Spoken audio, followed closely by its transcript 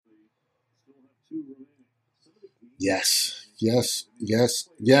Yes, yes, yes,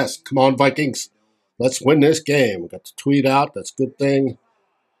 yes. Come on, Vikings. Let's win this game. We got the tweet out. That's a good thing.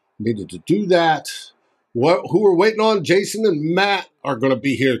 Needed to do that. Who we're waiting on? Jason and Matt are going to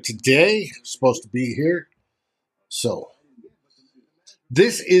be here today. Supposed to be here. So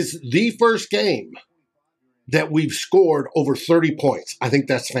this is the first game that we've scored over 30 points. I think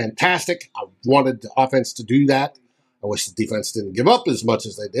that's fantastic. I wanted the offense to do that. I wish the defense didn't give up as much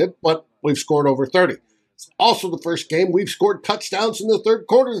as they did, but we've scored over 30. It's also the first game we've scored touchdowns in the third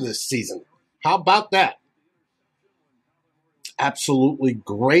quarter this season. How about that? Absolutely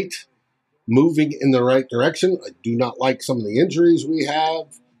great. Moving in the right direction. I do not like some of the injuries we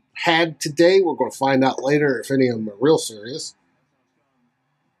have had today. We're going to find out later if any of them are real serious.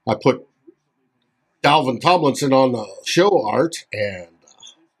 I put Dalvin Tomlinson on the show art, and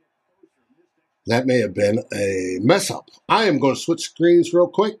that may have been a mess up. I am going to switch screens real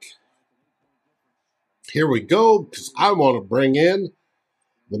quick. Here we go, because I want to bring in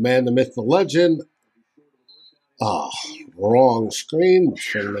the man, the myth, the legend. Wrong screen.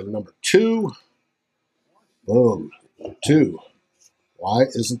 Number 2. Boom. 2. Why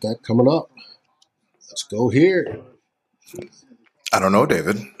isn't that coming up? Let's go here. I don't know,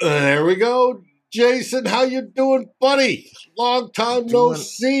 David. There we go. Jason, how you doing, buddy? Long time no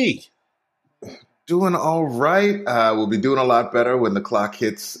see. Doing all right. We'll be doing a lot better when the clock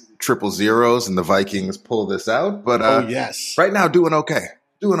hits triple zeros and the Vikings pull this out. But yes. Right now, doing okay.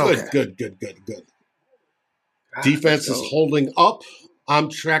 Good. Defense is holding up. I'm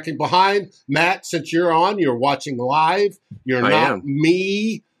tracking behind. Matt, since you're on, you're watching live. You're not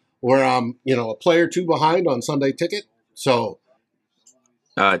me, where I'm, a play or two behind on Sunday Ticket. So,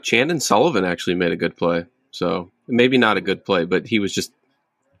 Chandon Sullivan actually made a good play. So maybe not a good play, but he was just,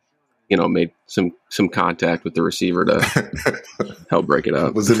 made some contact with the receiver to help break it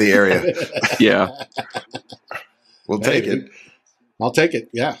up. Was in the area. Yeah. We'll take it. I'll take it.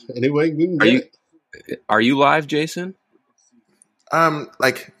 Yeah. Anyway, we can get it. Are you live, Jason?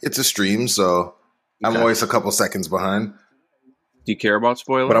 It's a stream, so I'm always a couple seconds behind. Do you care about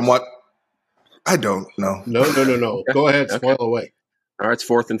spoilers? But I'm what? I don't know. No. Go ahead, spoil away. All right, it's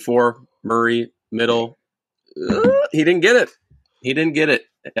 4th and 4. Murray, middle. He didn't get it.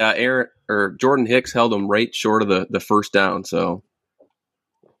 Jordan Hicks held him right short of the first down, so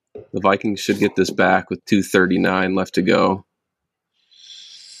the Vikings should get this back with 2:39 left to go.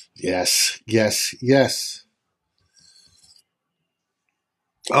 Yes.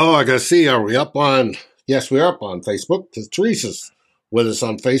 Oh, I got to see. Are we up on? Yes, we're up on Facebook because Teresa's with us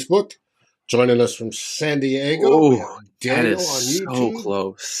on Facebook, joining us from San Diego. Oh, Daniel that is on YouTube. so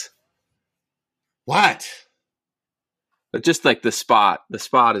close. What? But just like the spot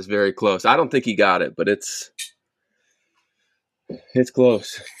is very close. I don't think he got it, but it's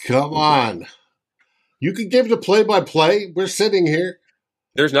close. Come on. You could give the play-by-play. We're sitting here.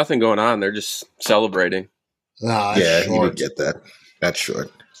 There's nothing going on. They're just celebrating. Yeah, you would get that. That's short.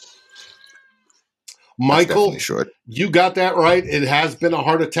 Michael, That's short. You got that right. It has been a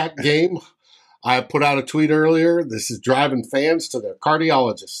heart attack game. I put out a tweet earlier. This is driving fans to their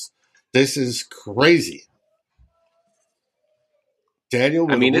cardiologists. This is crazy. Daniel,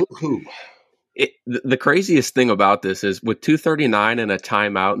 the craziest thing about this is with 2:39 and a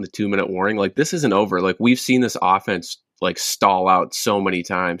timeout and the 2-minute warning, like this isn't over. Like we've seen this offense like stall out so many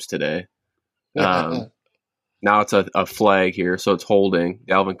times today. Now it's a flag here, so it's holding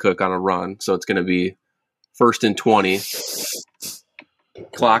Dalvin Cook on a run. So it's going to be 1st and 20.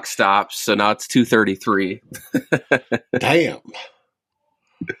 Clock stops, so now it's 2:33. Damn.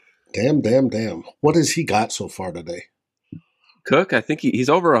 What has he got so far today? Cook, I think he's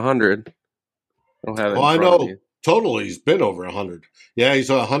over 100. I don't have it. I know. Totally, he's been over 100. Yeah,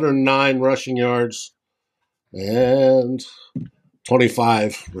 he's 109 rushing yards and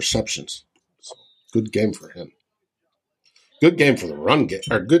 25 receptions. Good game for him. Good game for the run game,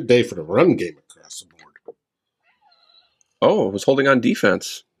 or good day for the run game across the board. Oh, it was holding on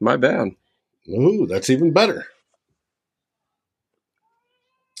defense. My bad. Ooh, that's even better.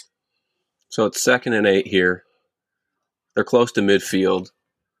 So it's 2nd and 8 here. They're close to midfield.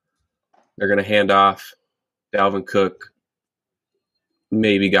 They're going to hand off. Dalvin Cook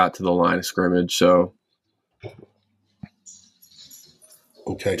maybe got to the line of scrimmage, so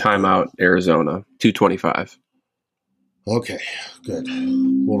okay. Timeout, Arizona, 2:25. Okay, good.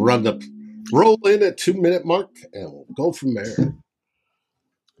 We'll roll in at 2-minute mark, and we'll go from there.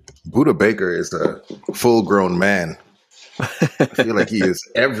 Budda Baker is a full-grown man. I feel like he is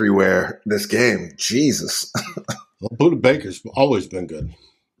everywhere this game. Jesus. Well, Budda Baker's always been good.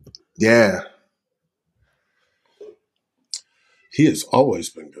 Yeah. He has always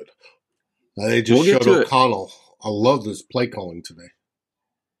been good. They just showed O'Connell. I love this play calling today.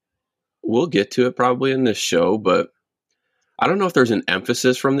 We'll get to it probably in this show, but I don't know if there's an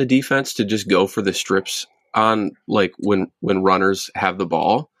emphasis from the defense to just go for the strips on like when runners have the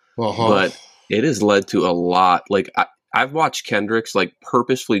ball. But it has led to a lot. Like I've watched Kendricks like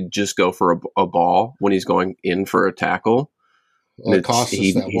purposefully just go for a ball when he's going in for a tackle. Well, it cost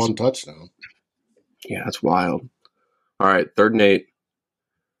us that one touchdown. Yeah, that's wild. All right, 3rd and 8.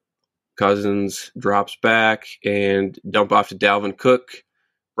 Cousins drops back and dump off to Dalvin Cook.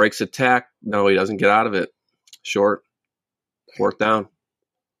 Breaks attack. No, he doesn't get out of it. Short. 4th down.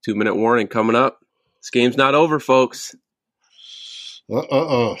 2-minute warning coming up. This game's not over, folks. But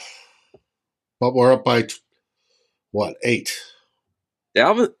we're up by, 8?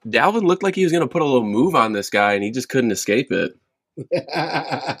 Dalvin looked like he was going to put a little move on this guy, and he just couldn't escape it.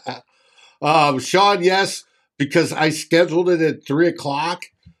 Sean, yes, because I scheduled it at 3 o'clock,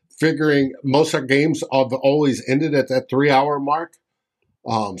 figuring most of our games have always ended at that 3-hour mark.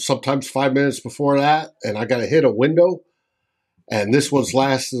 Sometimes 5 minutes before that, and I got to hit a window. And this one's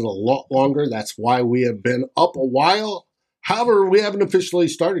lasted a lot longer. That's why we have been up a while. However, we haven't officially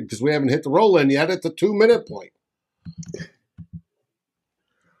started because we haven't hit the roll-in yet at the 2-minute point.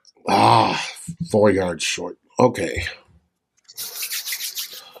 4 yards short. Okay.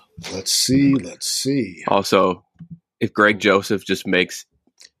 Let's see. Also, if Greg Joseph just makes,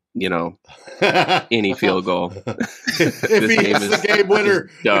 any field goal. if he hits the game winner,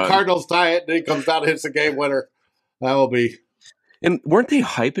 the Cardinals tie it, and he comes out and hits the game winner. That will be. And weren't they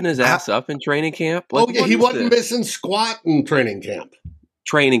hyping his ass up in training camp? Like, yeah, he wasn't missing squat in training camp.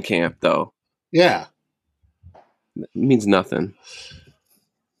 Training camp, though. Yeah. It means nothing.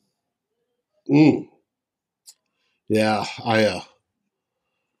 Yeah, I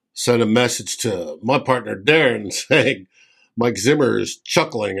sent a message to my partner Darren saying Mike Zimmer is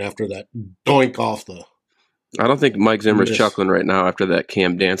chuckling after that doink off the. I don't think Mike Zimmer's chuckling right now after that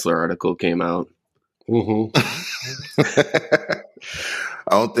Cam Dantzler article came out. I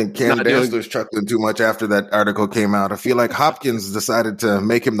don't think Cam Dantzler's chuckling too much after that article came out. I feel like Hopkins decided to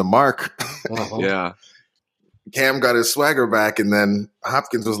make him the mark. Yeah. Cam got his swagger back, and then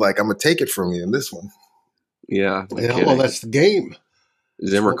Hopkins was like, I'm going to take it from you in this one. Yeah. Well, that's the game.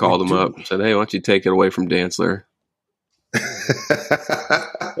 Zimmer called him up and said, hey, why don't you take it away from Dantzler?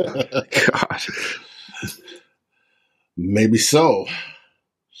 God. Maybe so.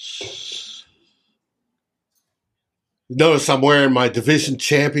 Notice I'm wearing my division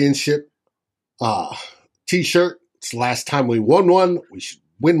championship T-shirt. It's the last time we won one. We should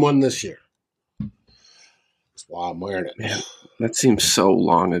win one this year. That's why I'm wearing it. Man, that seems so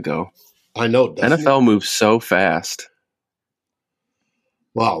long ago. I know. NFL moves so fast.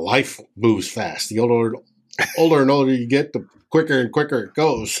 Well, life moves fast. The older and older you get, the quicker and quicker it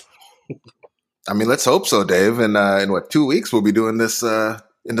goes. I mean, let's hope so, Dave. And in 2 weeks, we'll be doing this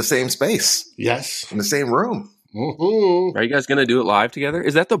in the same space. Yes. In the same room. Mm-hmm. Are you guys going to do it live together?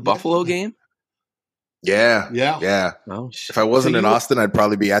 Is that the Buffalo game? Yeah. Oh, if I wasn't in Austin, I'd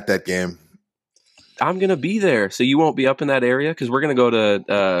probably be at that game. I'm going to be there, so you won't be up in that area because we're going to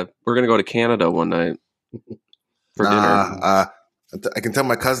go to Canada one night for dinner. I can tell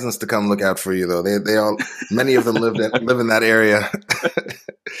my cousins to come look out for you, though. They all, many of them live in that area,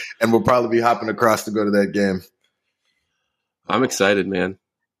 and we'll probably be hopping across to go to that game. I'm excited, man.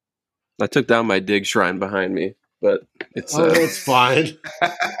 I took down my dig shrine behind me, but it's it's fine.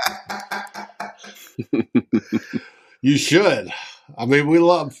 You should. I mean, we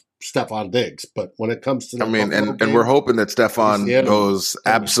love Stefon Diggs, but when it comes to the and we're hoping that Stefon goes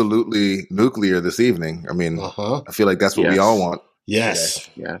absolutely nuclear this evening. I mean, I feel like that's what we all want. Yes.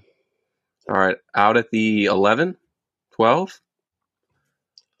 Yeah. All right. Out at the 11, 12.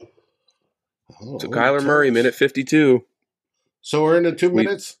 So Kyler Murray, minute 52. So we're in the 2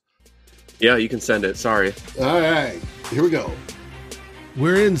 minutes? Yeah, you can send it. Sorry. All right. Here we go.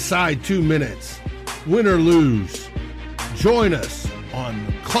 We're inside 2 minutes. Win or lose. Join us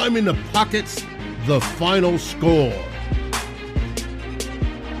on Climbing the Pockets, the final score.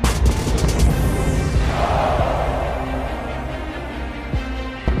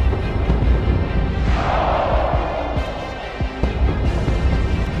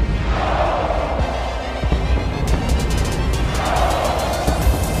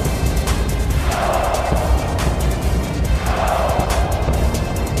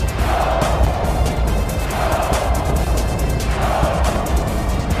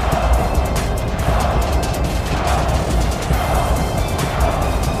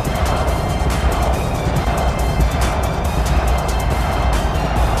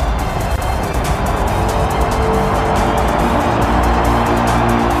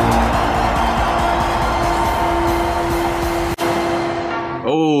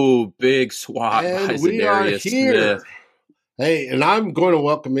 big swat by And we are Zadarius here. Smith. Hey, and I'm going to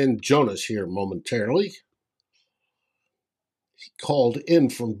welcome in Jonas here momentarily. He called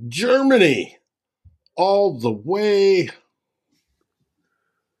in from Germany all the way.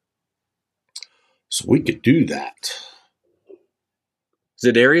 So we could do that.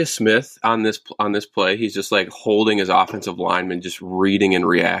 Zadarius Smith on this play, he's just like holding his offensive lineman, just reading and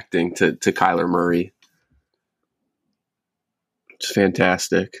reacting to Kyler Murray. It's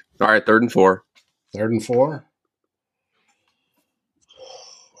fantastic. All right, 3rd and 4. 3rd and 4.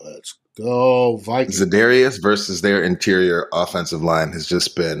 Let's go, Vikings. Zadarius versus their interior offensive line has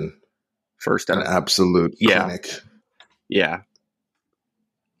just been first down. An absolute clinic. Yeah.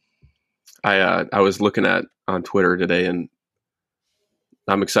 I was looking on Twitter today, and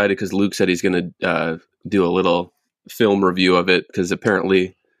I'm excited because Luke said he's going to do a little film review of it because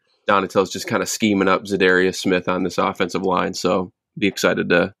apparently Donatello's just kind of scheming up Zadarius Smith on this offensive line. So be excited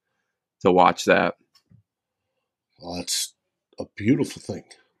to watch that. Well, that's a beautiful thing.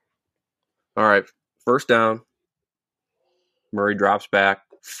 All right, 1st down. Murray drops back,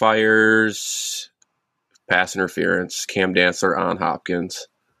 fires, pass interference. Cam Dantzler on Hopkins.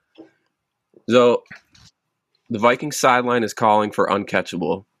 So the Vikings sideline is calling for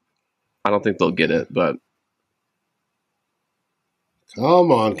uncatchable. I don't think they'll get it, but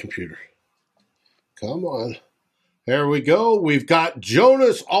come on, computer. Come on. There we go. We've got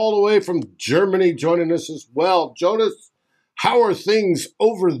Jonas all the way from Germany joining us as well. Jonas, how are things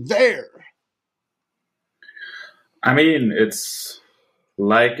over there? I mean, it's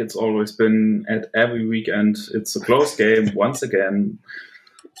like it's always been at every weekend. It's a close game once again.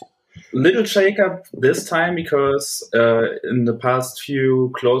 Little shake-up this time because in the past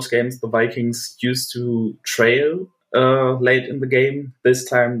few close games, the Vikings used to trail late in the game. This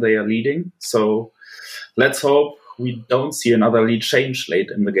time they are leading. So let's hope we don't see another lead change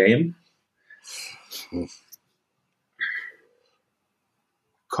late in the game.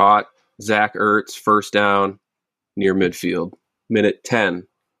 Caught Zach Ertz, 1st down, near midfield. Minute 10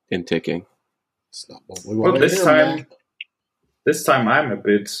 in ticking. It's not what we want But this time I'm a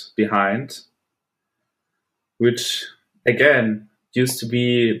bit behind, which again used to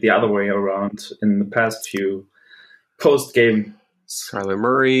be the other way around in the past few post-game. Kyler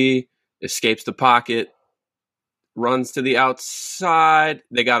Murray escapes the pocket, runs to the outside.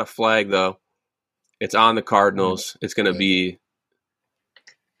 They got a flag, though. It's on the Cardinals. It's going to be...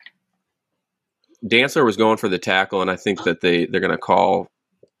 Dantzler was going for the tackle, and I think that they're going to call...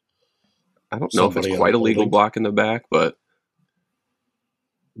 I don't know if it's quite a legal block in the back, but...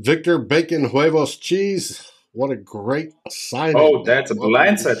 Victor Bacon Huevos Cheese. What a great signing. Oh, that's a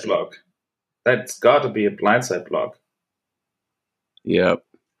blindside block. That's got to be a blindside block. Yep.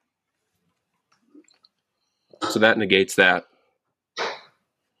 So that negates that.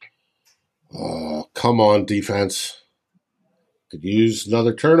 Oh, come on, defense. Could use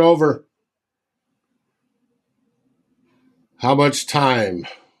another turnover. How much time,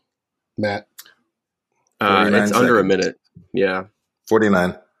 Matt? It's under a minute. Yeah.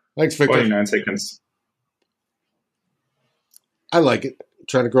 49. Thanks, Victor. 49 seconds. I like it.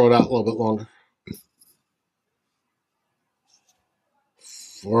 Trying to grow it out a little bit longer.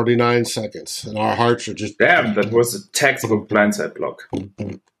 49 seconds. And our hearts are just... Damn, that was a textbook blindside block.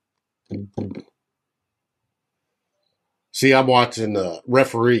 See, I'm watching the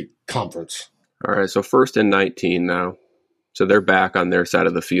referee conference. All right, so 1st and 19 now. So they're back on their side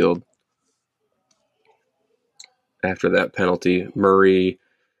of the field. After that penalty, Murray...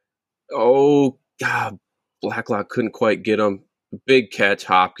 Oh, God. Blacklock couldn't quite get him. Big catch,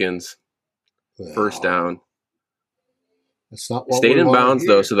 Hopkins. 1st down. That's not what Stayed in bounds,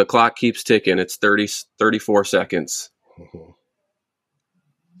 though, so the clock keeps ticking. It's 34 seconds.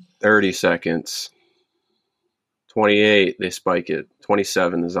 30 seconds. 28, they spike it.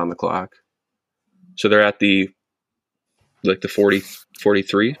 27 is on the clock. So they're at the 40,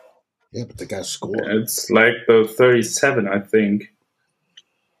 43? Yeah, but they got scored. It's like the 37, I think.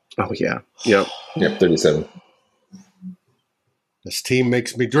 Oh, yeah. Yep. 37. This team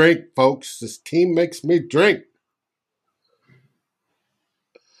makes me drink, folks. This team makes me drink.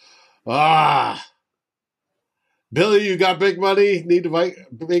 Billy, you got big money.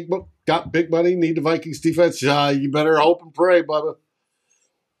 Got big money. Need the Vikings defense. You better hope and pray, Bubba.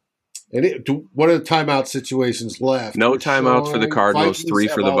 And what are the timeout situations left? No timeouts for the Cardinals. Vikings 3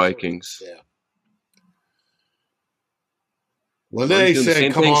 for the Vikings. Yeah. Lene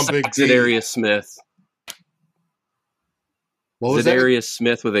said, "Come on, big D." Zadarius Smith. What was Zadarius that?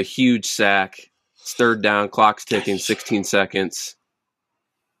 Smith with a huge sack. It's 3rd down. Clock's ticking. 16 seconds.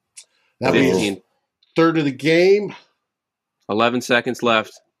 That was 3rd of the game. 11 seconds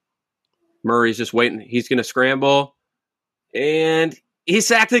left. Murray's just waiting. He's going to scramble. And he's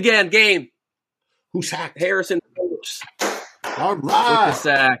sacked again. Game. Who sacked? Harrison Phillips. All With the right.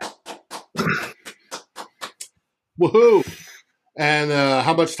 sack. Woohoo. And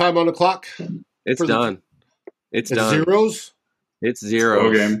how much time on the clock? It's done. It's done. Zeros? It's zero.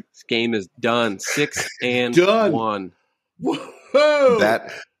 Okay. This game is done. 6-1. Done.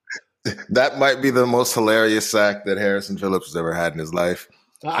 Woohoo. That might be the most hilarious sack that Harrison Phillips has ever had in his life.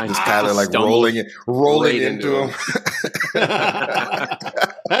 Just kind of like rolling right into him.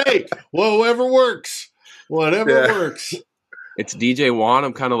 Hey, whatever works. Whatever works. It's DJ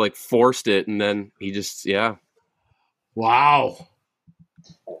Wanham kind of like forced it, and then he just, Wow.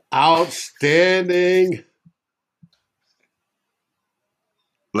 Outstanding.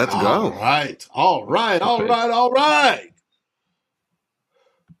 Let's go. All right.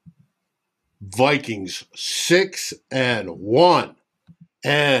 Vikings 6-1.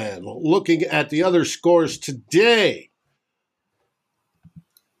 And looking at the other scores today.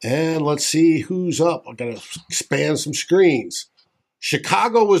 And let's see who's up. I got to expand some screens.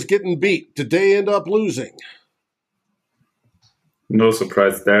 Chicago was getting beat. Did they end up losing? No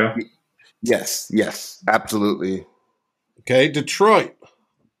surprise there. Yes, absolutely. Okay, Detroit.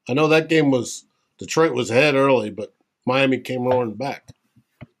 I know that game was Detroit was ahead early, but Miami came roaring back.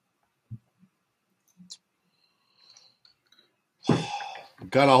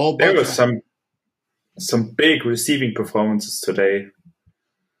 Got a whole bunch. There was some big receiving performances today.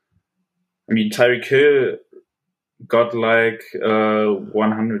 I mean, Tyreek Hill got like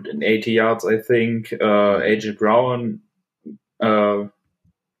 180 yards, I think. AJ Brown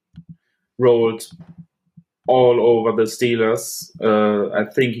rolled all over the Steelers. I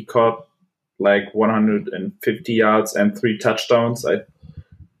think he caught like 150 yards and 3 touchdowns.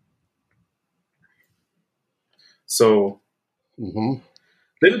 So, little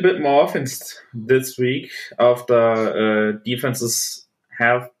bit more offense this week after defenses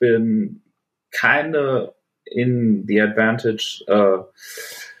have been kind of in the advantage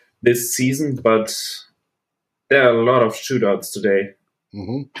this season, but there are a lot of shootouts today.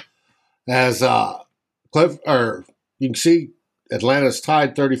 As Cliff, or you can see, Atlanta's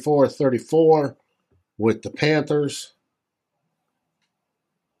tied 34-34 with the Panthers.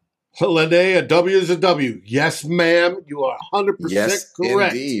 Linnea, a W is a W. Yes, ma'am. You are 100%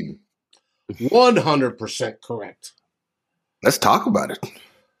 correct. Indeed. 100% correct. Let's talk about it.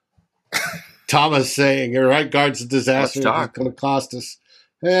 Thomas saying, your right guard's a disaster. It's going to cost us.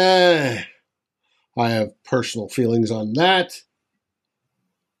 I have personal feelings on that.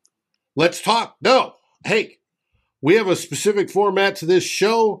 Let's talk. No. Hey, we have a specific format to this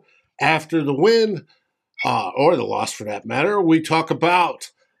show. After the win, or the loss for that matter, we talk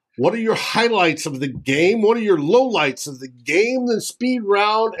about what are your highlights of the game, what are your lowlights of the game, the speed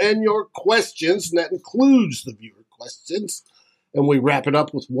round, and your questions. And that includes the viewer questions. And we wrap it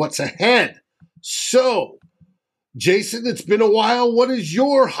up with what's ahead. So, Jason, it's been a while. What is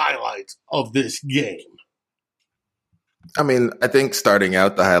your highlight of this game? I mean, I think starting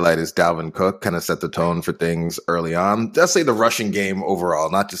out, the highlight is Dalvin Cook kind of set the tone for things early on. Let's say the rushing game overall,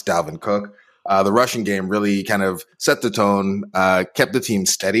 not just Dalvin Cook. The rushing game really kind of set the tone, kept the team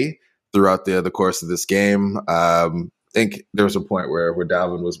steady throughout the course of this game. I think there was a point where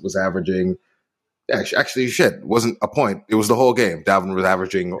Dalvin was averaging – actually, shit, wasn't a point. It was the whole game. Dalvin was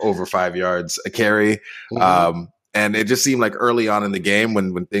averaging over 5 yards a carry. And it just seemed like early on in the game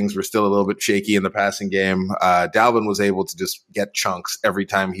when things were still a little bit shaky in the passing game, Dalvin was able to just get chunks every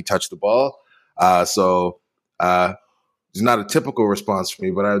time he touched the ball. So it's not a typical response for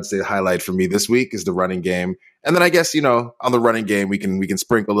me, but I would say the highlight for me this week is the running game. And then I guess, on the running game, we can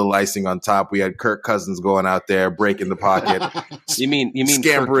sprinkle a little icing on top. We had Kirk Cousins going out there, breaking the pocket. You mean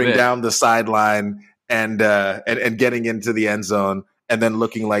scampering down the sideline and getting into the end zone. And then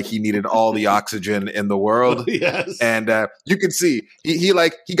looking like he needed all the oxygen in the world. Yes. And you could see he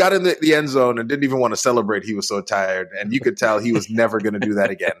got in the end zone and didn't even want to celebrate. He was so tired. And you could tell he was never going to do that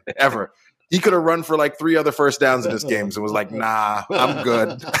again, ever. He could have run for like 3 other first downs in this game and was like, nah, I'm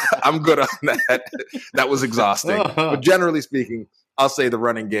good. I'm good on that. That was exhausting. But generally speaking, I'll say the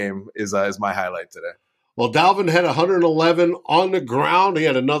running game is my highlight today. Well, Dalvin had 111 on the ground. He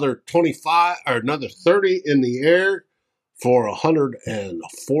had another 25 or another 30 in the air for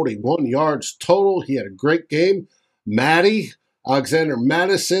 141 yards total. He had a great game. Alexander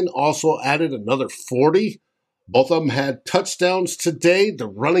Madison also added another 40. Both of them had touchdowns today. The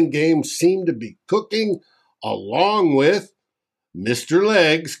running game seemed to be cooking, along with Mr.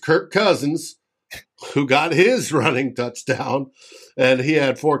 Legs, Kirk Cousins, who got his running touchdown, and he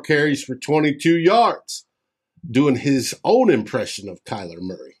had 4 carries for 22 yards, doing his own impression of Kyler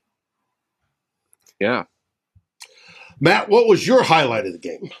Murray. Yeah. Matt, what was your highlight of the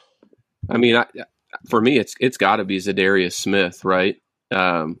game? I mean, for me, it's got to be Zadarius Smith, right?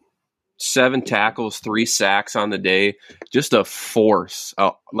 7 tackles, 3 sacks on the day, just a force,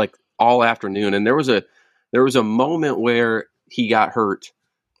 like all afternoon. And there was a moment where he got hurt,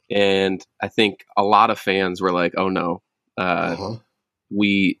 and I think a lot of fans were like, "Oh no,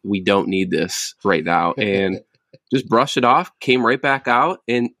 we don't need this right now," and just brushed it off, came right back out,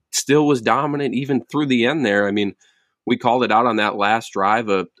 and still was dominant even through the end there. I mean, we called it out on that last drive,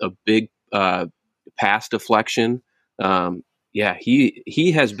 a big pass deflection.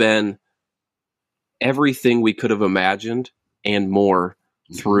 He has been everything we could have imagined and more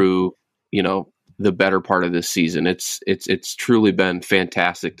through, the better part of this season. It's truly been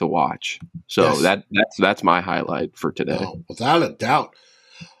fantastic to watch. So yes. that's my highlight for today. Oh, without a doubt.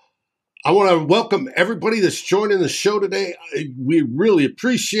 I want to welcome everybody that's joining the show today. We really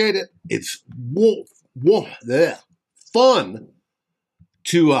appreciate it. It's fun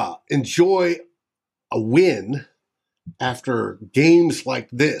to enjoy a win after games like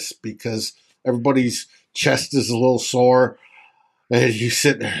this, because everybody's chest is a little sore and you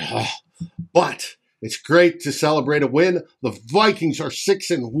sit there. But it's great to celebrate a win. The Vikings are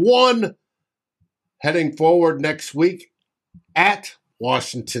 6-1 heading forward next week at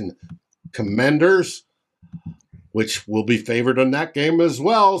Washington Commanders, which will be favored in that game as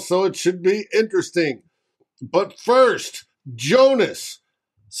well. So it should be interesting. But first, Jonas,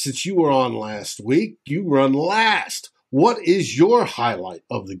 since you were on last week, you run last. What is your highlight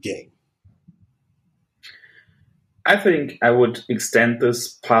of the game? I think I would extend this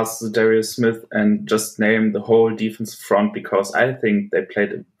past Zadarius Smith and just name the whole defensive front, because I think they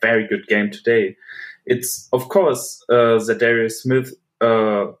played a very good game today. It's, of course, Zadarius Smith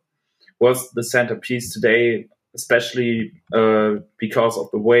was the centerpiece today, especially because of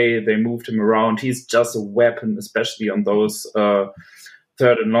the way they moved him around. He's just a weapon, especially on those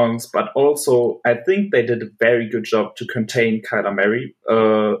third and longs. But also, I think they did a very good job to contain Kyler Murray,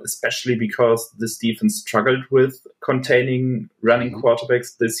 especially because this defense struggled with containing running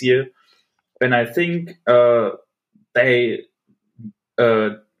quarterbacks this year. And I think they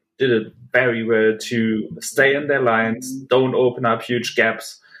did it very well to stay in their lines, don't open up huge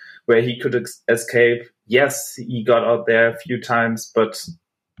gaps where he could escape. Yes, he got out there a few times, but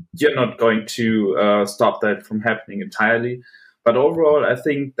you're not going to stop that from happening entirely. But overall, I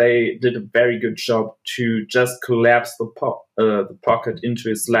think they did a very good job to just collapse the pocket into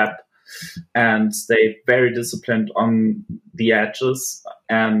his lap and stay very disciplined on the edges.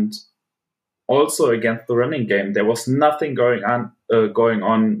 And also against the running game, there was nothing going on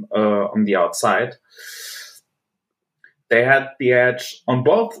the outside. They had the edge on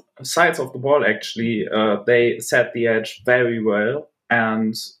both sides of the ball, actually. They set the edge very well.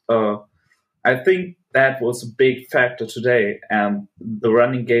 And I think that was a big factor today. And the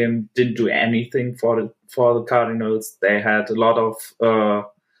running game didn't do anything for the Cardinals. They had a lot of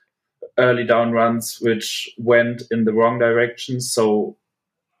early down runs, which went in the wrong direction. So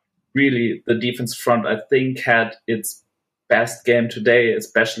really, the defense front, I think, had its best game today,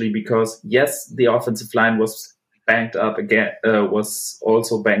 especially because, yes, the offensive line was banged up again, was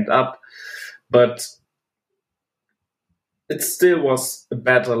also banged up, but it still was a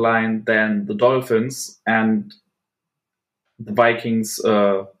better line than the Dolphins, and the Vikings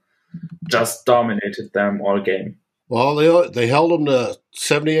just dominated them all game. Well, they held them to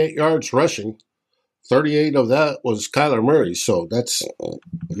 78 yards rushing. 38 of that was Kyler Murray, so that's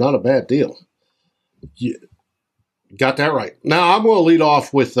not a bad deal. You got that right. Now, I'm going to lead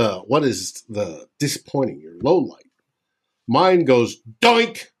off with what is the disappointing, your low light. Mine goes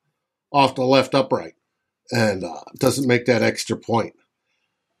doink off the left upright and doesn't make that extra point.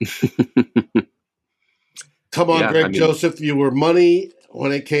 Come on, Greg Joseph, you were money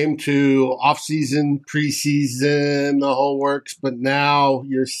when it came to offseason, preseason, the whole works, but now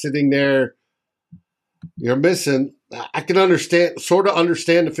you're sitting there, you're missing. I can sort of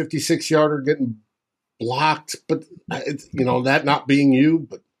understand the 56-yarder getting blocked, but that not being you,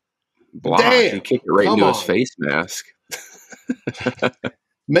 but blocked. Damn, you kicked it right into his face mask.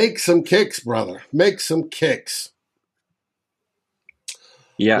 Make some kicks, brother. Make some kicks.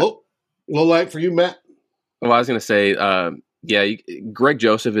 Yeah. Low light for you, Matt. Well, I was going to say, Greg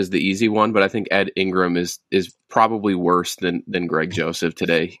Joseph is the easy one, but I think Ed Ingram is probably worse than Greg Joseph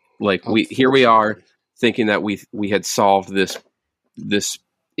today. Like we are thinking that we had solved this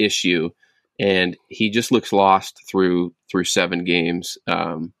issue, and he just looks lost through 7 games.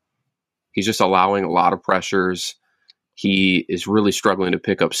 He's just allowing a lot of pressures. He is really struggling to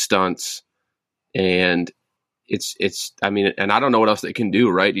pick up stunts, and it's. I mean, and I don't know what else they can do.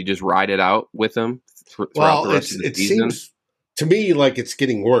 Right? You just ride it out with them throughout the rest of the season. Seems to me like it's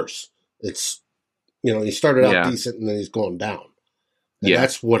getting worse. It's he started out decent and then he's going down. And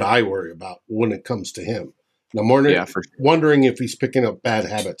that's what I worry about when it comes to him. Now, I'm wondering if he's picking up bad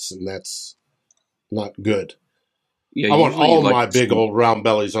habits, and that's not good. Yeah, I want all my big old round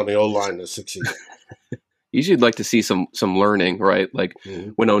bellies on the O-line to succeed. Usually you'd like to see some learning, right? Like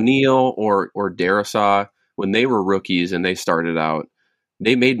when O'Neal or Darrisaw, when they were rookies and they started out,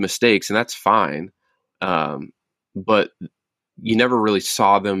 they made mistakes, and that's fine. But you never really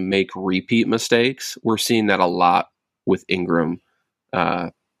saw them make repeat mistakes. We're seeing that a lot with Ingram.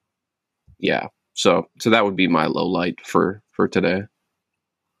 So that would be my low light for today.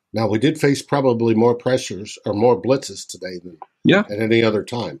 Now, we did face probably more pressures or more blitzes today than at any other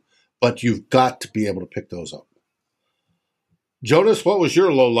time, but you've got to be able to pick those up. Jonas, what was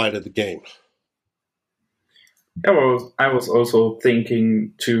your low light of the game? Yeah, well, I was also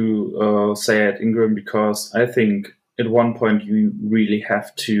thinking to say at Ingram, because I think at one point you really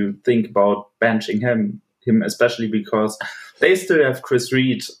have to think about benching him especially because they still have Chris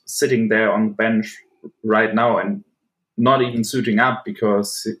Reed sitting there on the bench right now and not even suiting up,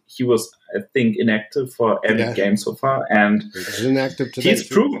 because he was, I think, inactive for every game so far, and he's inactive today.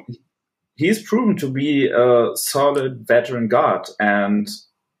 He's proven to be a solid veteran guard, and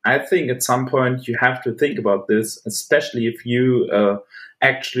I think at some point you have to think about this, especially if you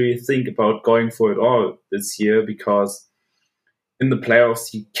actually think about going for it all this year, because in the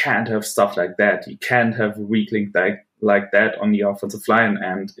playoffs you can't have stuff like that. You can't have a weak link like that on the offensive line.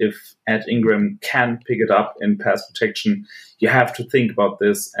 And if Ed Ingram can pick it up in pass protection, you have to think about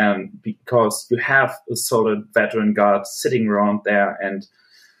this. And because you have a solid veteran guard sitting around there, and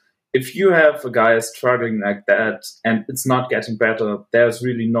if you have a guy struggling like that and it's not getting better, there's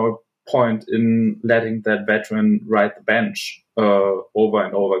really no point in letting that veteran ride the bench over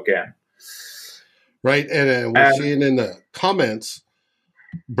and over again. Right, and we're seeing in the comments,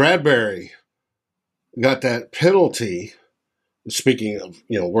 Bradbury got that penalty. Speaking of,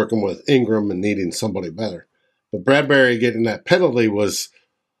 working with Ingram and needing somebody better, but Bradbury getting that penalty was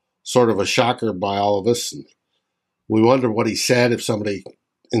sort of a shocker by all of us. And we wonder what he said, if somebody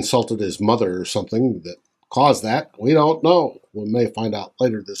insulted his mother or something that caused that. We don't know. We may find out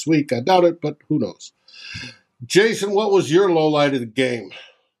later this week. I doubt it, but who knows? Jason, what was your low light of the game?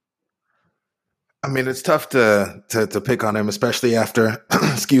 I mean, it's tough to pick on him, especially after,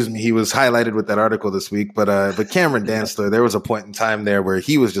 he was highlighted with that article this week. But Cameron Dantzler, there was a point in time there where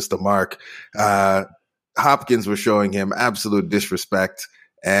he was just a mark. Hopkins was showing him absolute disrespect,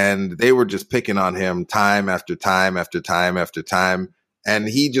 and they were just picking on him time after time after time after time, and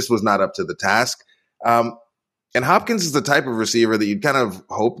he just was not up to the task. And Hopkins is the type of receiver that you'd kind of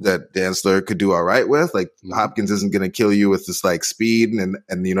hope that Dantzler could do all right with. Like, Hopkins isn't going to kill you with this speed, and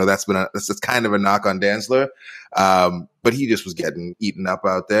that's kind of a knock on Dantzler. But he just was getting eaten up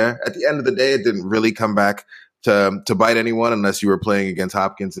out there. At the end of the day, it didn't really come back to bite anyone unless you were playing against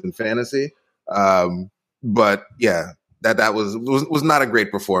Hopkins in fantasy. But yeah, that was not a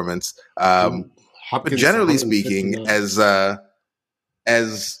great performance. But generally speaking, as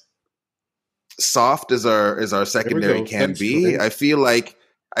soft as our secondary can be, I feel like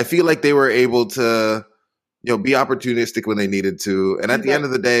they were able to, be opportunistic when they needed to, and at the end of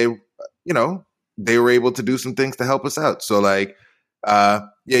the day, they were able to do some things to help us out. So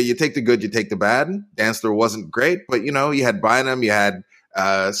you take the good, you take the bad. Dantzler wasn't great, but you had Bynum, you had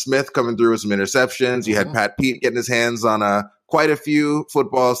Smith coming through with some interceptions, you had Pat Pete getting his hands on quite a few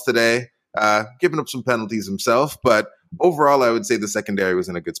footballs today, giving up some penalties himself, but overall, I would say the secondary was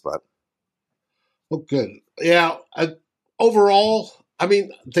in a good spot. Well, good. Yeah. Overall, I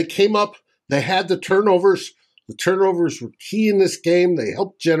mean, they came up, they had the turnovers. The turnovers were key in this game. They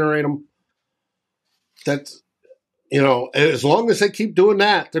helped generate them. That's, as long as they keep doing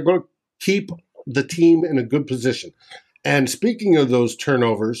that, they're going to keep the team in a good position. And speaking of those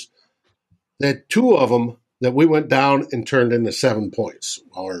turnovers, there are two of them that we went down and turned into 7 points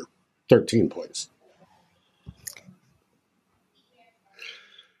or 13 points.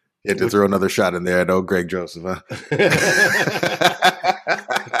 You had to throw another shot in there at old Greg Joseph, huh?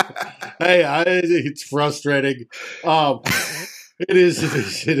 Hey, it's frustrating. It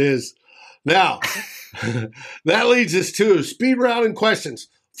is. Now, that leads us to speed round and questions.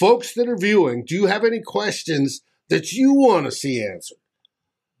 Folks that are viewing, do you have any questions that you want to see answered?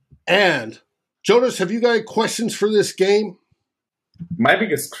 And, Jonas, have you got any questions for this game? My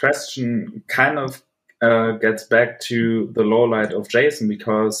biggest question kind of gets back to the low light of Jason,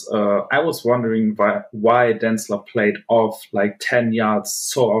 because I was wondering why Dantzler played off 10 yards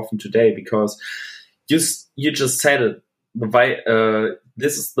so often today, because you just said it.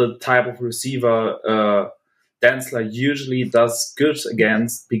 This is the type of receiver Dantzler usually does good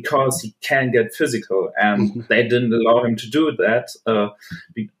against because he can get physical, and they didn't allow him to do that.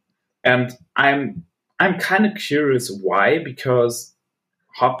 And I'm kind of curious why, because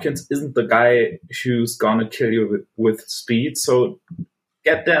Hopkins isn't the guy who's gonna kill you with speed. So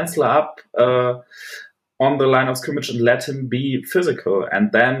get Dantzler up on the line of scrimmage and let him be physical,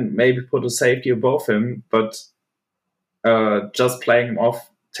 and then maybe put a safety above him. But just playing him off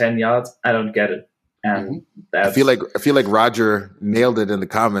 10 yards, I don't get it. And I feel like Roger nailed it in the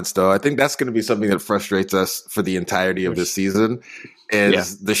comments, though. I think that's going to be something that frustrates us for the entirety of this season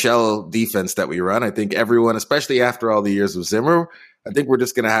is the shell defense that we run. I think everyone, especially after all the years of Zimmer, I think we're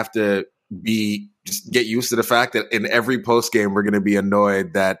just going to have to just get used to the fact that in every post game, we're going to be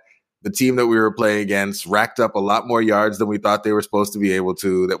annoyed that the team that we were playing against racked up a lot more yards than we thought they were supposed to be able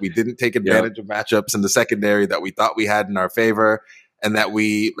to, that we didn't take advantage of matchups in the secondary that we thought we had in our favor, and that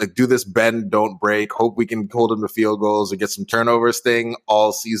we do this bend, don't break, hope we can hold them to field goals or get some turnovers thing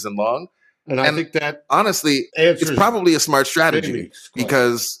all season long. And I think that honestly, it's probably a smart strategy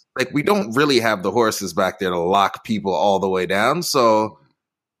because we don't really have the horses back there to lock people all the way down. So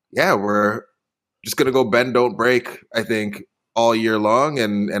yeah, we're just going to go bend, don't break, I think, all year long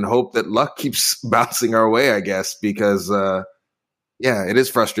and hope that luck keeps bouncing our way, I guess, because it is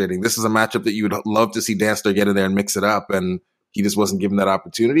frustrating. This is a matchup that you would love to see Dantzler get in there and mix it up, and he just wasn't given that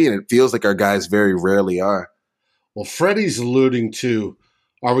opportunity, and it feels like our guys very rarely are. Well, Freddie's alluding to,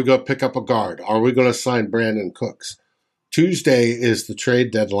 are we going to pick up a guard? Are we going to sign Brandon Cooks? Tuesday is the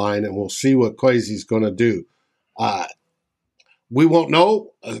trade deadline, and we'll see what Kwesi's going to do. We won't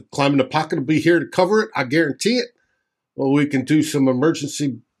know. Climbing the Pocket will be here to cover it. I guarantee it. Well, we can do some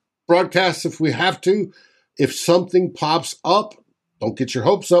emergency broadcasts if we have to. If something pops up, don't get your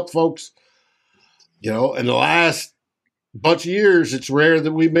hopes up, folks. In the last bunch of years, it's rare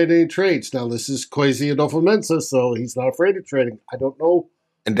that we've made any trades. Now, this is Kwesi Adofo-Mensah, so he's not afraid of trading. I don't know.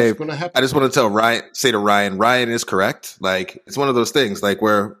 And Dave, I just want to say to Ryan is correct. It's one of those things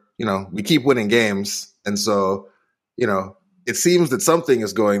where, we keep winning games. And so, it seems that something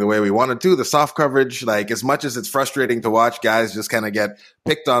is going the way we want it to. The soft coverage, as much as it's frustrating to watch guys just kind of get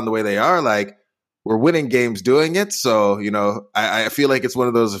picked on the way they are, we're winning games doing it. So, I feel like it's one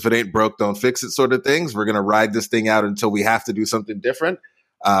of those, if it ain't broke, don't fix it sort of things. We're going to ride this thing out until we have to do something different.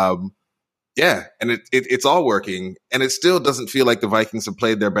 And it's all working. And it still doesn't feel like the Vikings have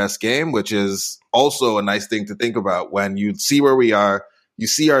played their best game, which is also a nice thing to think about when you see where we are. You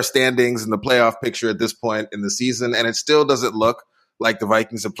see our standings in the playoff picture at this point in the season, and it still doesn't look like the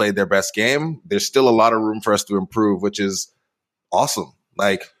Vikings have played their best game. There's still a lot of room for us to improve, which is awesome.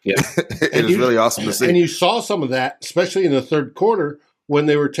 It is really awesome to see. And you saw some of that, especially in the third quarter, when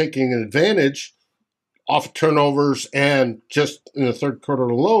they were taking an advantage off turnovers, and just in the third quarter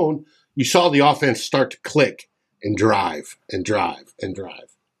alone, you saw the offense start to click and drive and drive and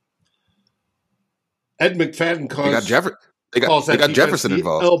drive. Ed McFadden calls They got Jefferson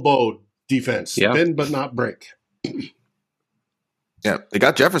involved. Elbow defense. Bend but not break. Yeah, they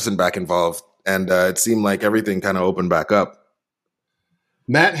got Jefferson back involved, and it seemed like everything kind of opened back up.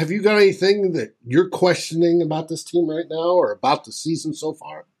 Matt, have you got anything that you're questioning about this team right now or about the season so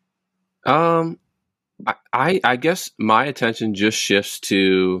far? I guess my attention just shifts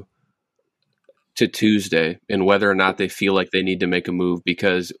to Tuesday and whether or not they feel like they need to make a move,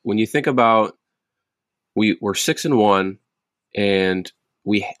 because when you think about we're 6-1 and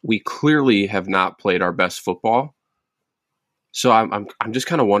we clearly have not played our best football. So I'm just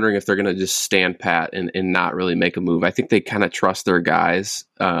kind of wondering if they're going to just stand pat and not really make a move. I think they kind of trust their guys,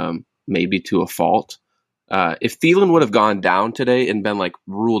 maybe to a fault. If Thielen would have gone down today and been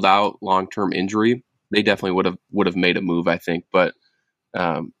ruled out long-term injury, they definitely would have made a move, I think. But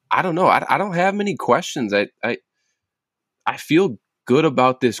I don't know. I don't have many questions. I feel good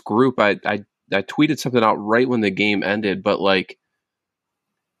about this group. I tweeted something out right when the game ended, but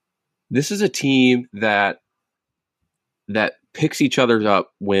this is a team that picks each other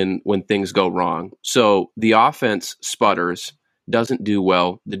up when things go wrong. So the offense sputters, doesn't do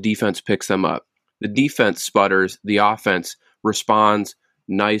well. The defense picks them up. The defense sputters. The offense responds.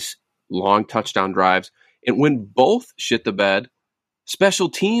 Nice long touchdown drives. And when both shit the bed, special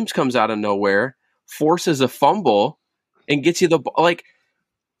teams comes out of nowhere, forces a fumble, and gets you the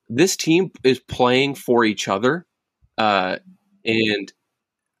this team is playing for each other, and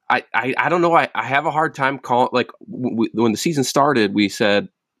I don't know. I have a hard time calling. When the season started, we said,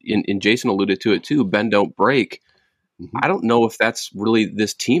 and Jason alluded to it too, bend don't break. Mm-hmm. I don't know if that's really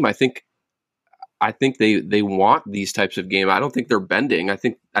this team. I think they want these types of game. I don't think they're bending. I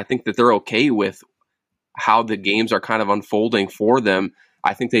think that they're okay with how the games are kind of unfolding for them.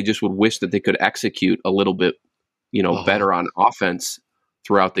 I think they just would wish that they could execute a little bit, better on offense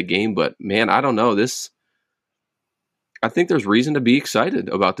throughout the game. But man, I don't know. I think there's reason to be excited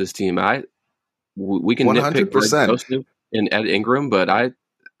about this team. We can 100%. Nitpick Greg Joseph and Ed Ingram, but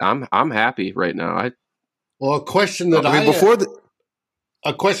I'm happy right now. A question that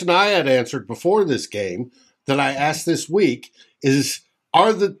a question I had answered before this game that I asked this week is,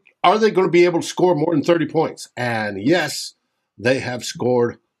 are they going to be able to score more than 30 points? And yes, they have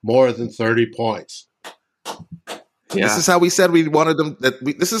scored more than 30 points. Yeah. This is how we said we wanted them.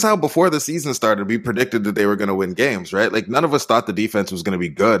 This is how before the season started, we predicted that they were going to win games, right? Like none of us thought the defense was going to be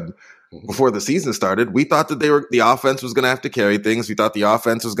good before the season started. We thought that the offense was going to have to carry things. We thought the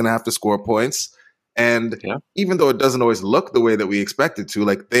offense was going to have to score points. And even though it doesn't always look the way that we expect it to,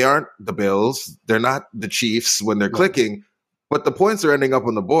 like they aren't the Bills, they're not the Chiefs when they're clicking, but the points are ending up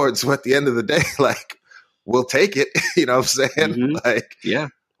on the board. So at the end of the day, like we'll take it. You know what I'm saying? Mm-hmm. Like,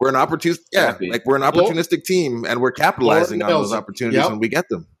 we're an opportunistic team, and we're capitalizing on those opportunities when we get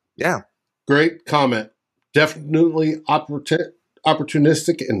them. Yeah. Great comment. Definitely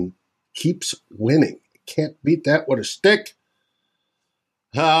opportunistic and keeps winning. Can't beat that with a stick.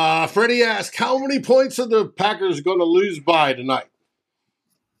 Freddie asked, how many points are the Packers going to lose by tonight?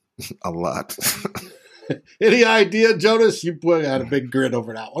 A lot. Any idea, Jonas? You had a big grin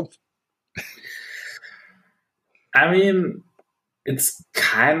over that one. I mean, it's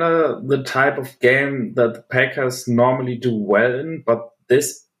kind of the type of game that the Packers normally do well in, but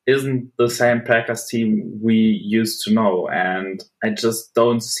this isn't the same Packers team we used to know. And I just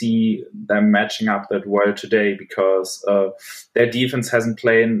don't see them matching up that well today because their defense wasn't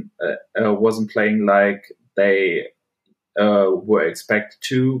playing like they were expected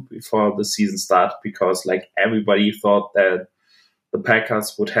to before the season started, because like everybody thought that the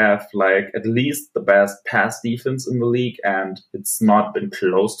Packers would have like at least the best pass defense in the league, and it's not been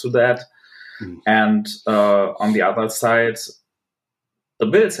close to that. And on the other side, the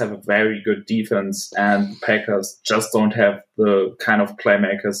Bills have a very good defense, and the Packers just don't have the kind of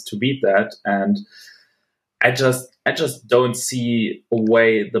playmakers to beat that. And I just don't see a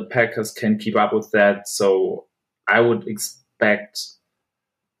way the Packers can keep up with that. So I would expect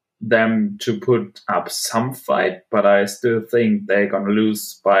them to put up some fight, but I still think they're going to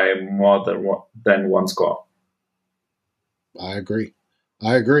lose by more than one score. I agree.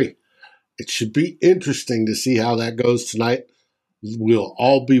 It should be interesting to see how that goes tonight. We'll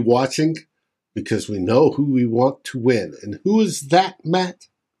all be watching because we know who we want to win. And who is that, Matt?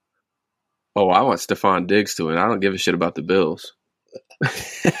 Oh, I want Stephon Diggs to win. I don't give a shit about the Bills.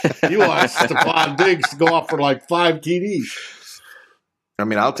 You want Stephon Diggs to go off for like 5 TDs. I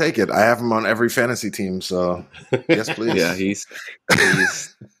mean, I'll take it. I have him on every fantasy team, so yes, please. Yeah, he's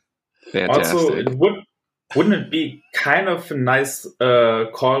fantastic. Also, wouldn't it be kind of a nice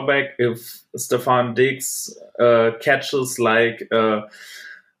callback if Stephon Diggs catches like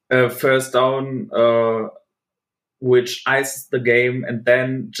a first down, which ices the game, and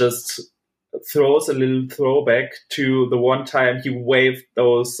then just throws a little throwback to the one time he waved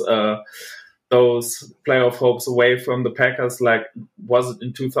those playoff hopes away from the Packers, like, was it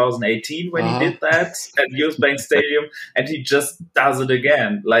in 2018 when he did that at US Bank Stadium, and he just does it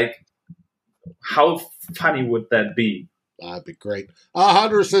again? Like, how funny would that be? That'd be great.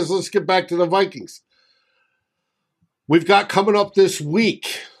 Hunter says, let's get back to the Vikings. We've got coming up this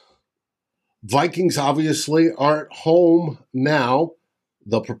week. Vikings obviously are at home now.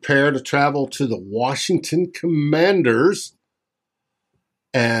 They'll prepare to travel to the Washington Commanders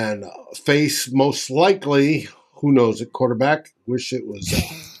and face most likely, who knows, at quarterback. Wish it was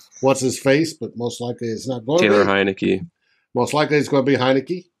what's his face, but most likely it's not going Taylor to be. Heineke. Most likely it's going to be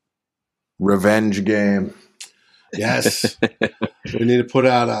Heineke. Revenge game. Yes. We need to put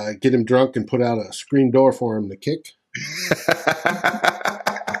out get him drunk and put out a screen door for him to kick.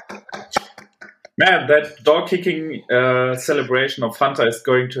 Man, that door kicking celebration of Hunter is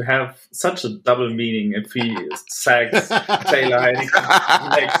going to have such a double meaning if he sacks Taylor Heineke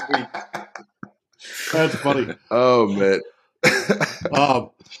next week. That's funny. Oh, man.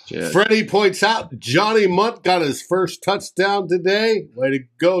 Freddie points out Johnny Munt got his first touchdown today. Way to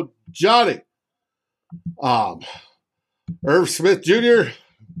go, Johnny. Irv Smith Jr.,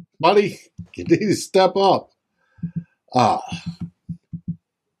 buddy, you need to step up.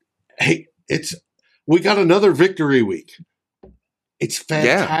 Hey, we got another victory week. It's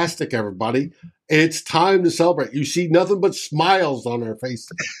fantastic, everybody. It's time to celebrate. You see nothing but smiles on our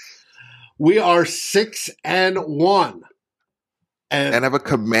faces. We are 6-1. And have a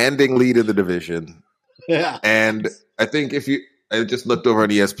commanding lead in the division. Yeah. And I think I just looked over on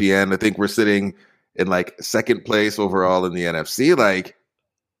ESPN, I think we're sitting in like second place overall in the NFC. Like,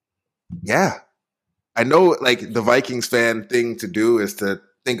 yeah, I know like the Vikings fan thing to do is to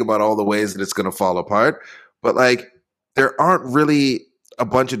think about all the ways that it's going to fall apart, but like there aren't really a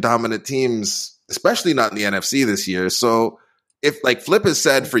bunch of dominant teams, especially not in the NFC this year. So if like Flip has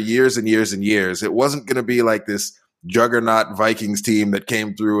said for years and years and years, it wasn't going to be like this juggernaut Vikings team that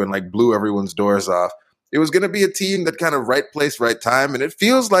came through and like blew everyone's doors off. It was going to be a team that kind of right place, right time. And it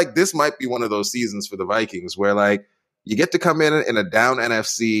feels like this might be one of those seasons for the Vikings where like you get to come in a down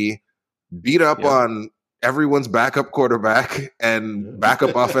NFC, beat up on everyone's backup quarterback and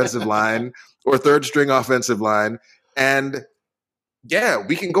backup offensive line or third string offensive line. And yeah,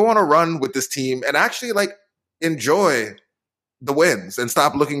 we can go on a run with this team and actually like enjoy the wins and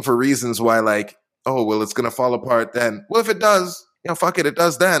stop looking for reasons why like, oh, well, it's going to fall apart then. Well, if it does, fuck it, it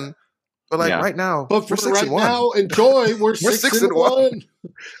does then. But like right now, but for right now, enjoy. We're 6-1.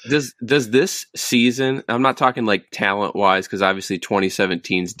 Does this season? I'm not talking like talent wise, because obviously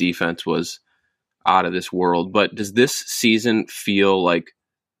 2017's defense was out of this world. But does this season feel like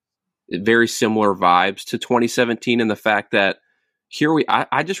very similar vibes to 2017 in the fact that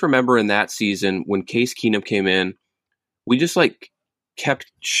I just remember in that season when Case Keenum came in, we just like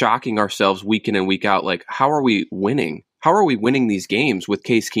kept shocking ourselves week in and week out. Like, how are we winning? How are we winning these games with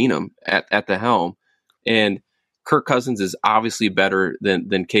Case Keenum at the helm? And Kirk Cousins is obviously better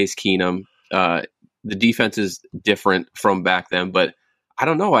than Case Keenum. The defense is different from back then, but I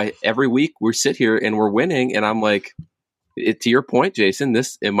don't know. Every week we sit here and we're winning, and I'm like, to your point, Jason,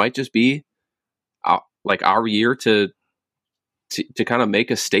 it might just be like our year to kind of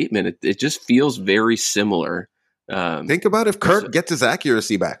make a statement. It just feels very similar. Think about if Kirk gets his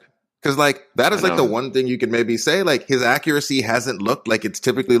accuracy back. Because, like, that is, like, the one thing you can maybe say. Like, his accuracy hasn't looked like it's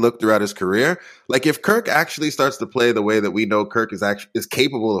typically looked throughout his career. Like, if Kirk actually starts to play the way that we know Kirk is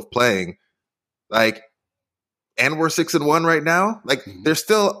capable of playing, like, and we're 6-1 right now, like, there's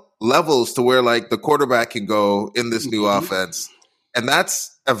still levels to where, like, the quarterback can go in this new offense. And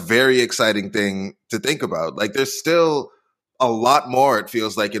that's a very exciting thing to think about. Like, there's still a lot more, it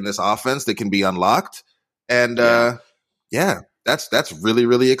feels like, in this offense that can be unlocked. And, that's really,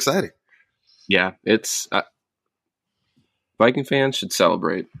 really exciting. Yeah, it's Viking fans should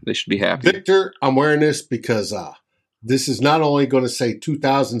celebrate. They should be happy. Victor, I'm wearing this because this is not only going to say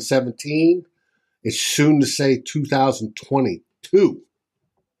 2017, it's soon to say 2022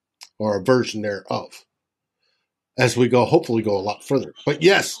 or a version thereof as we hopefully go a lot further. But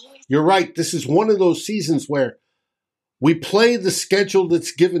yes, you're right. This is one of those seasons where we play the schedule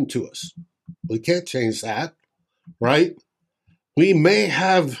that's given to us. We can't change that, right? We may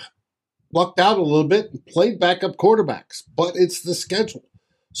have lucked out a little bit and played backup quarterbacks, but it's the schedule.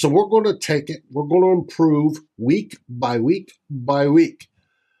 So we're going to take it. We're going to improve week by week by week.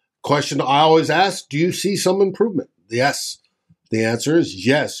 Question I always ask, do you see some improvement? Yes. The answer is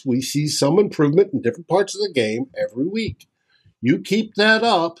yes. We see some improvement in different parts of the game every week. You keep that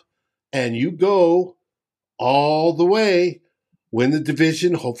up and you go all the way, win the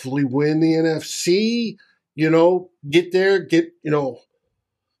division, hopefully win the NFC, get there,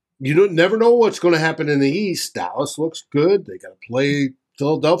 you don't never know what's going to happen in the East. Dallas looks good. They got to play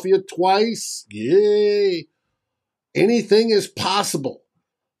Philadelphia twice. Yay. Anything is possible.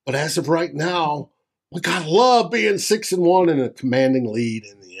 But as of right now, we got to love being 6-1 and a commanding lead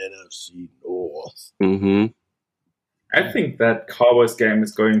in the NFC North. Mm-hmm. I think that Cowboys game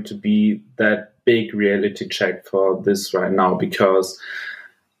is going to be that big reality check for this right now, because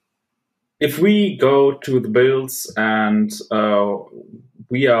if we go to the Bills and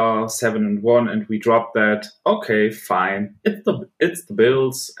we are 7-1 and we drop that, okay, fine. It's the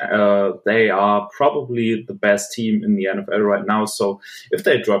Bills. They are probably the best team in the NFL right now. So if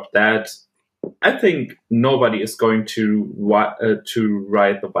they drop that, I think nobody is going to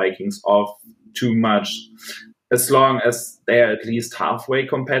write the Vikings off too much, as long as they are at least halfway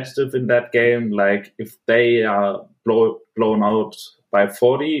competitive in that game. Like if they are blown out by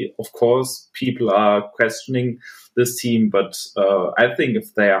 40, of course, people are questioning this team. But I think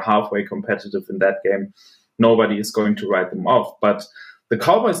if they are halfway competitive in that game, nobody is going to write them off. But the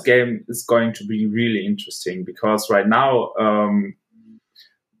Cowboys game is going to be really interesting, because right now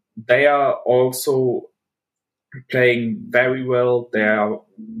they are also playing very well.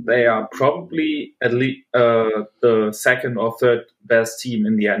 They are probably at least the second or third best team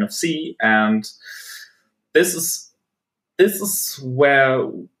in the NFC, and this is where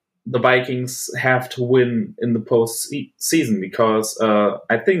the Vikings have to win in the postseason, because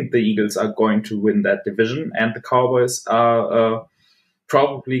I think the Eagles are going to win that division, and the Cowboys are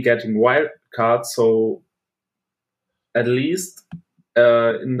probably getting wild cards. So at least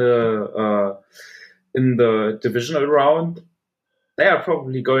in the divisional round, they are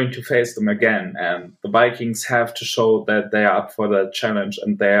probably going to face them again, and the Vikings have to show that they are up for that challenge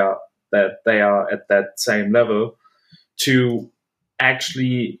and that they are at that same level to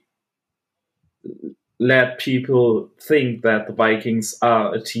actually let people think that the Vikings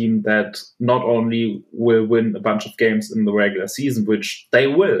are a team that not only will win a bunch of games in the regular season, which they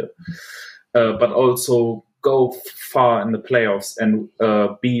will, but also go far in the playoffs and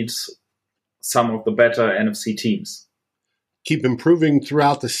beat some of the better NFC teams. Keep improving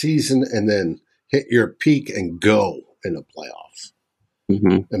throughout the season and then hit your peak and go in the playoffs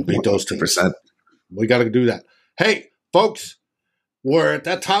and beat those teams. 100%. We got to do that. Hey, folks, we're at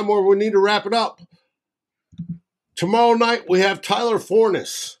that time where we need to wrap it up. Tomorrow night, we have Tyler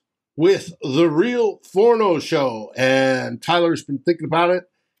Fornes with The Real Forno Show. And Tyler's been thinking about it.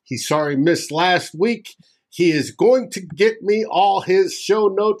 He's sorry he missed last week. He is going to get me all his show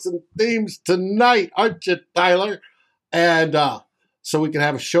notes and themes tonight, aren't you, Tyler? And so we can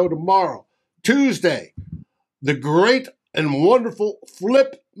have a show tomorrow. Tuesday, the great and wonderful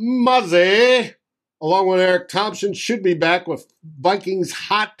Flip Muzzy, along with Eric Thompson, should be back with Vikings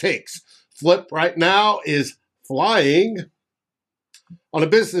hot takes. Flip right now is flying on a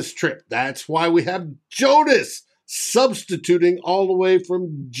business trip. That's why we have Jonas substituting all the way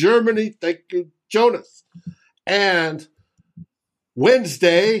from Germany. Thank you, Jonas. And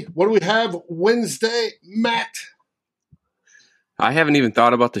Wednesday, what do we have Wednesday, Matt? I haven't even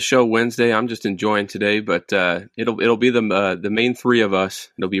thought about the show Wednesday. I'm just enjoying today, but it'll be the main three of us.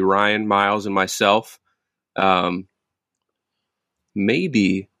 It'll be Ryan, Miles, and myself.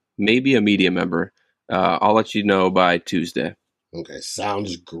 Maybe a media member. I'll let you know by Tuesday. Okay,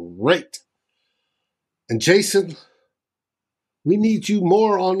 sounds great. And Jason, we need you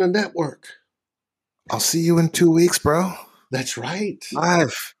more on the network. I'll see you in 2 weeks, bro. That's right.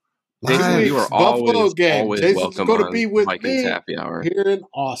 Live. Jason, you are always Jason's welcome going to on be with Vikings me Happy Hour here in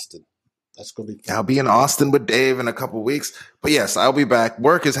Austin. That's going to be fun. I'll be in Austin with Dave in a couple weeks. But yes, I'll be back.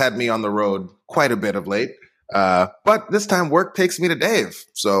 Work has had me on the road quite a bit of late. But this time work takes me to Dave.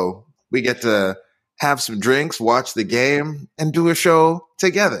 So we get to have some drinks, watch the game, and do a show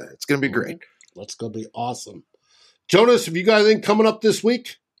together. It's going to be great. That's going to be awesome. Jonas, have you got anything coming up this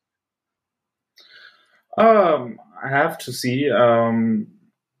week? I have to see.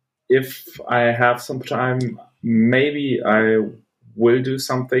 If I have some time, maybe I will do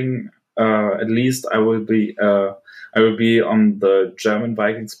something. At least I will be on the German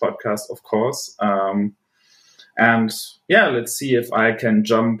Vikings podcast, of course. And yeah, let's see if I can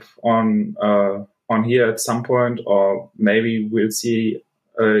jump on here at some point, or maybe we'll see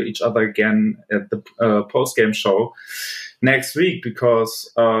each other again at the post game show next week,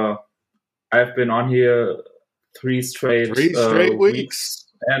 because I've been on here three straight weeks.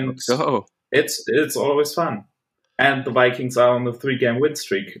 And it's always fun. And the Vikings are on the 3-game win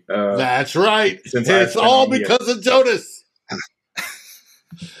streak. That's right. It's all because of Jonas.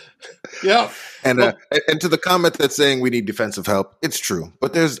 Yeah. And to the comment that's saying we need defensive help, it's true.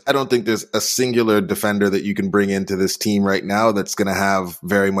 But I don't think there's a singular defender that you can bring into this team right now that's going to have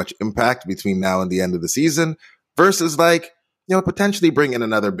very much impact between now and the end of the season, versus potentially bring in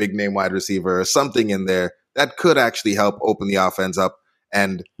another big name wide receiver or something in there that could actually help open the offense up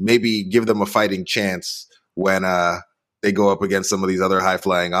and maybe give them a fighting chance when they go up against some of these other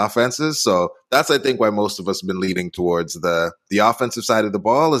high-flying offenses. So that's, I think, why most of us have been leaning towards the offensive side of the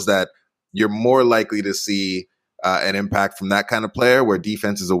ball, is that you're more likely to see an impact from that kind of player, where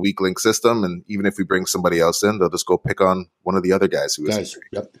defense is a weak link system, and even if we bring somebody else in, they'll just go pick on one of the other guys who is.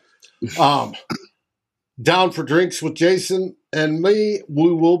 Yep. Down for drinks with Jason and me.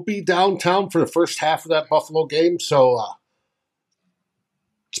 We will be downtown for the first half of that Buffalo game, so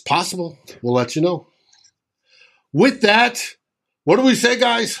it's possible. We'll let you know. With that, what do we say,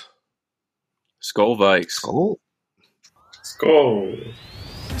 guys? Skol Vikes. Skol. Skol.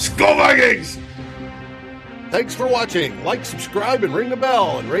 Skol Vikings! Thanks for watching. Like, subscribe, and ring the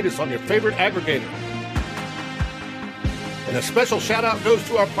bell, and rate us on your favorite aggregator. And a special shout-out goes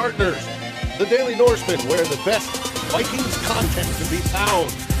to our partners, The Daily Norseman, where the best Vikings content can be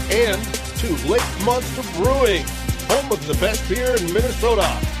found, and to Lake Monster Brewing, home of the best beer in Minnesota.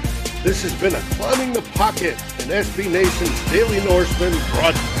 This has been a Climbing the Pocket and SB Nation's Daily Norseman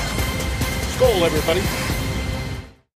broadcast. Skol, everybody.